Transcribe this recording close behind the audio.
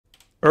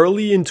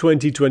Early in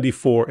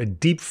 2024, a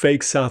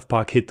deepfake South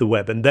Park hit the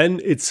web, and then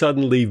it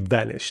suddenly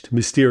vanished,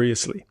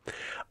 mysteriously.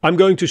 I'm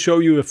going to show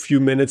you a few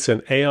minutes,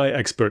 and AI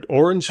expert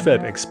Oren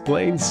Shved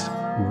explains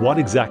what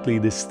exactly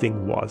this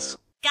thing was.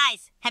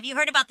 Guys, have you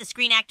heard about the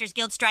Screen Actors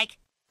Guild strike?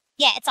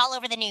 Yeah, it's all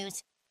over the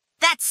news.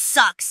 That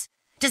sucks.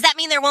 Does that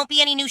mean there won't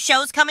be any new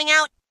shows coming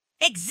out?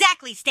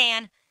 Exactly,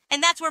 Stan.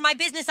 And that's where my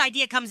business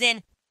idea comes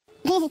in.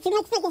 I'm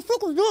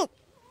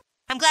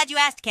glad you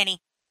asked, Kenny.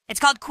 It's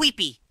called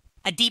Queepi,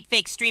 a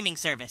deepfake streaming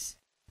service.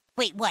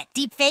 Wait, what?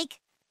 Deepfake?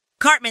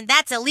 Cartman,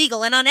 that's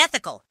illegal and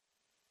unethical.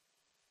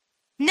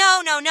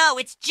 No,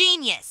 it's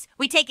genius.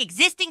 We take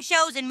existing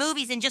shows and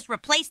movies and just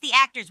replace the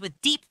actors with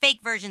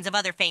deepfake versions of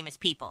other famous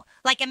people.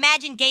 Like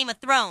imagine Game of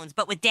Thrones,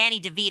 but with Danny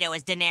DeVito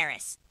as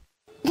Daenerys.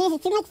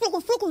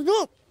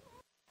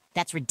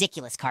 That's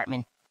ridiculous,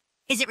 Cartman.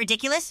 Is it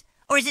ridiculous?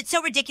 Or is it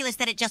so ridiculous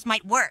that it just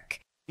might work?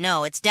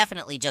 No, it's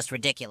definitely just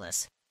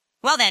ridiculous.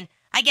 Well then,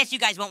 I guess you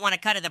guys won't want to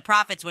cut of the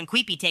profits when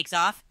Queepi takes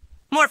off.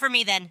 More for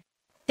me then.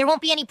 There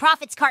won't be any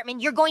profits, Cartman.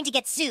 You're going to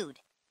get sued.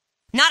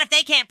 Not if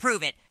they can't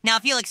prove it. Now,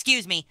 if you'll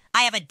excuse me,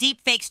 I have a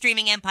deepfake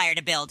streaming empire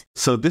to build.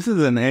 So this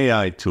is an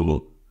AI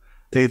tool.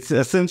 It's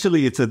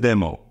essentially a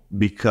demo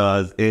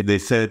because they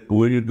said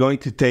we're going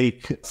to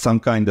take some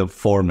kind of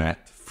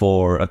format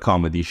for a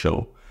comedy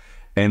show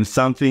and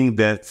something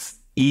that's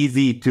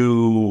easy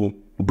to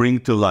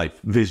bring to life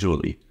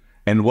visually.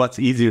 And what's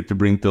easier to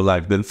bring to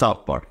life than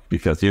South Park?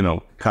 Because,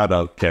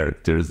 cutout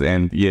characters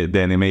and the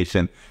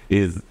animation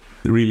is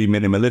really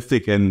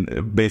minimalistic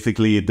and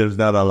basically there's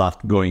not a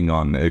lot going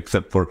on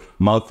except for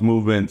mouth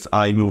movements,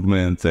 eye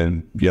movements,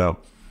 and,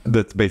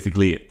 that's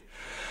basically it.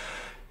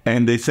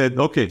 And they said,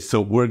 okay, so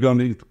we're going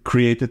to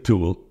create a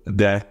tool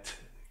that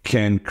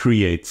can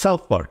create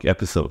South Park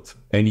episodes.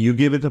 And you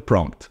give it a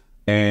prompt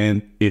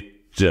and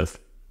it just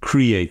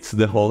creates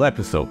the whole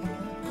episode.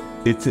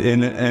 It's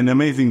an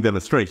amazing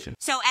demonstration.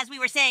 So, as we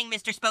were saying,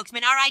 Mr.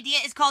 Spokesman, our idea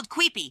is called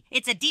Queepi.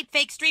 It's a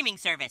deepfake streaming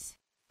service.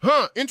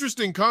 Huh,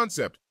 interesting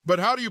concept. But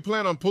how do you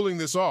plan on pulling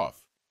this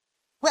off?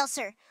 Well,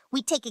 sir,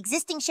 we take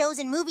existing shows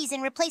and movies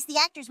and replace the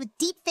actors with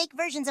deepfake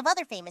versions of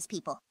other famous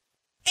people.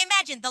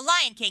 Imagine The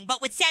Lion King,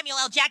 but with Samuel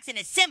L. Jackson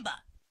as Simba.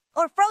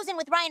 Or Frozen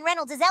with Ryan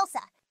Reynolds as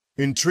Elsa.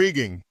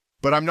 Intriguing,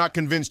 but I'm not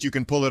convinced you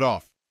can pull it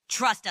off.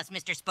 Trust us,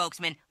 Mr.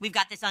 Spokesman. We've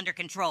got this under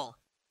control.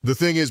 The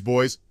thing is,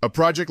 boys, a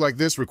project like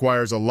this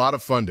requires a lot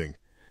of funding.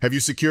 Have you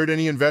secured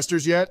any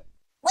investors yet?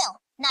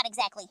 Well, not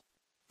exactly.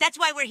 That's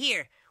why we're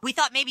here. We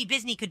thought maybe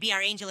Disney could be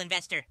our angel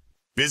investor.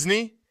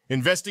 Disney?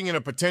 Investing in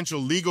a potential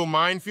legal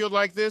minefield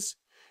like this?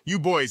 You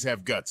boys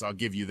have guts, I'll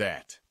give you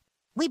that.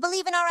 We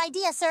believe in our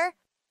idea, sir.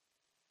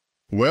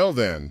 Well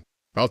then,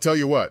 I'll tell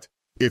you what.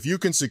 If you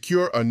can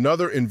secure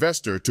another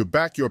investor to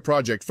back your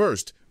project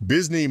first,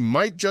 Disney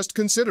might just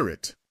consider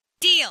it.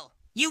 Deal!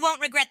 You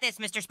won't regret this,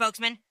 Mr.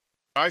 Spokesman.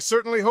 I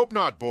certainly hope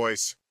not,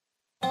 boys.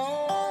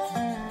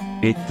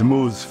 It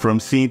moves from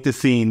scene to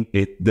scene.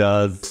 It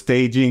does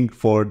staging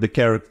for the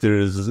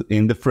characters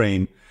in the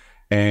frame.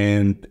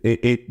 And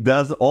it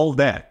does all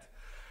that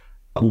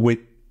with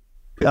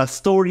a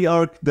story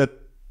arc that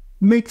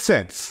makes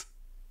sense.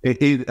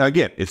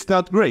 Again, it's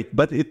not great,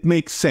 but it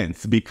makes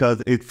sense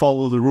because it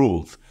follows the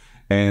rules.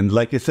 And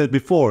like I said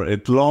before,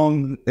 as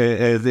long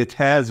as it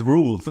has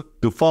rules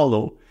to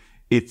follow,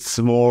 it's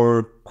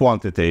more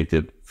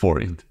quantitative for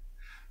it.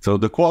 So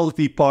the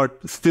quality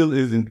part still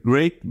isn't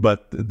great,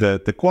 but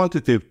the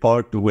quantitative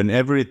part,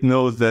 whenever it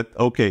knows that,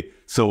 okay,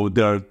 so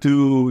there are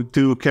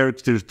two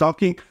characters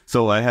talking,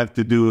 so I have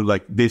to do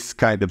like this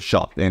kind of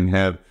shot and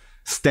have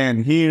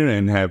Stan here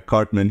and have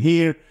Cartman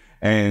here.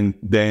 And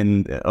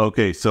then,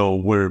 okay, so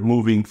we're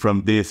moving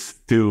from this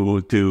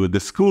to the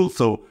school,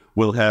 so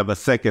we'll have a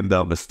second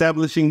of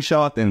establishing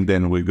shot and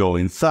then we go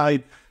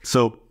inside.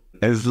 So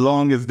as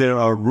long as there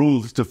are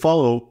rules to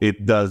follow,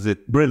 it does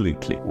it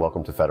brilliantly.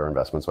 Welcome to Federer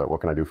Investments. What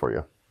can I do for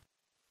you?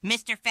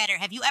 Mr. Federer,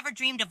 have you ever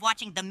dreamed of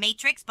watching The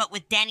Matrix, but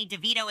with Danny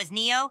DeVito as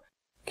Neo?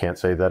 Can't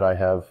say that I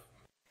have.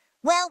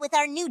 Well, with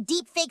our new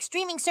deepfake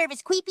streaming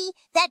service, Queepi,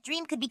 that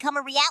dream could become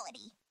a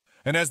reality.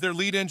 And as their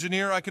lead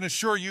engineer, I can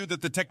assure you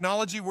that the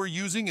technology we're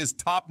using is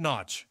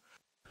top-notch.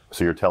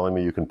 So you're telling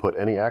me you can put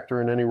any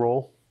actor in any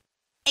role?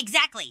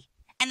 Exactly.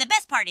 And the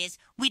best part is,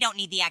 we don't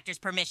need the actor's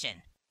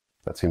permission.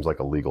 That seems like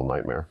a legal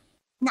nightmare.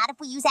 Not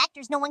if we use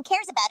actors no one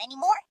cares about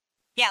anymore.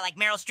 Yeah, like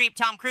Meryl Streep,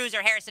 Tom Cruise,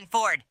 or Harrison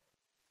Ford.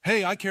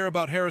 Hey, I care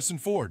about Harrison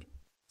Ford.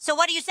 So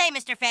what do you say,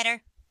 Mr.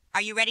 Federer?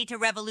 Are you ready to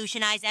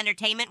revolutionize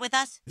entertainment with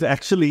us?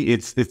 Actually,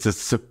 it's a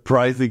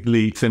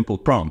surprisingly simple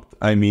prompt.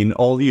 I mean,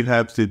 all you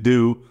have to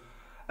do,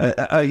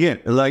 again,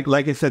 like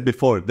I said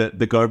before,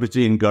 the garbage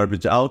in,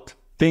 garbage out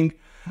thing.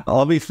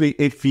 Obviously,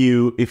 if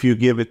you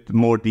give it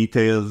more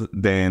details,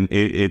 then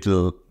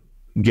it'll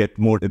get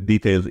more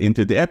details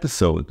into the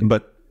episode.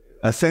 But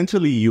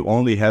essentially, you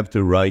only have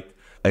to write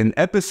an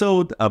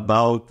episode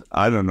about,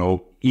 I don't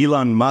know,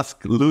 Elon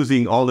Musk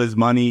losing all his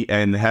money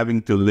and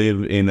having to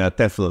live in a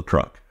Tesla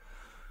truck.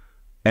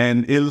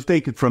 And it'll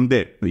take it from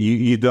there.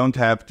 You don't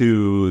have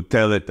to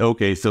tell it,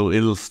 okay, so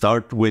it'll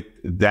start with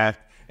that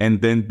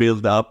and then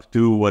build up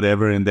to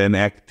whatever, and then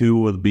act 2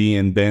 will be,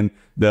 and then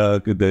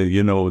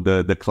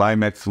the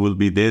climax will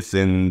be this,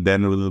 and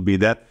then it will be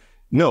that.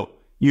 No,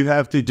 you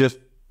have to just,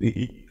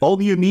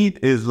 all you need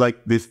is like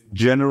this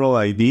general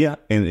idea,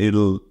 and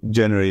it'll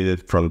generate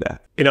it from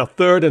that. In our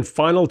third and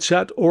final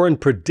chat, Oren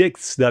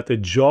predicts that the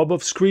job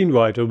of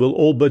screenwriter will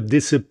all but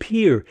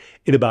disappear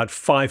in about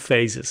 5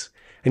 phases.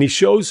 And he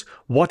shows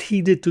what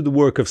he did to the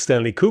work of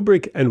Stanley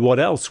Kubrick and what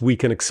else we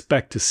can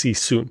expect to see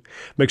soon.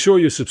 Make sure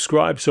you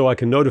subscribe so I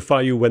can notify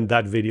you when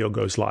that video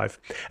goes live.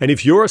 And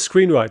if you're a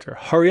screenwriter,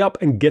 hurry up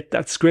and get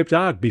that script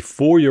out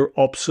before you're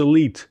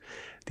obsolete.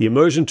 The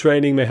immersion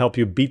training may help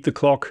you beat the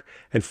clock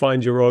and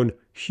find your own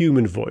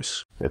human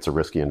voice. It's a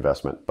risky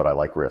investment, but I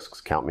like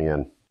risks. Count me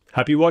in.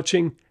 Happy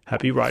watching,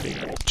 happy writing.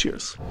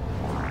 Cheers.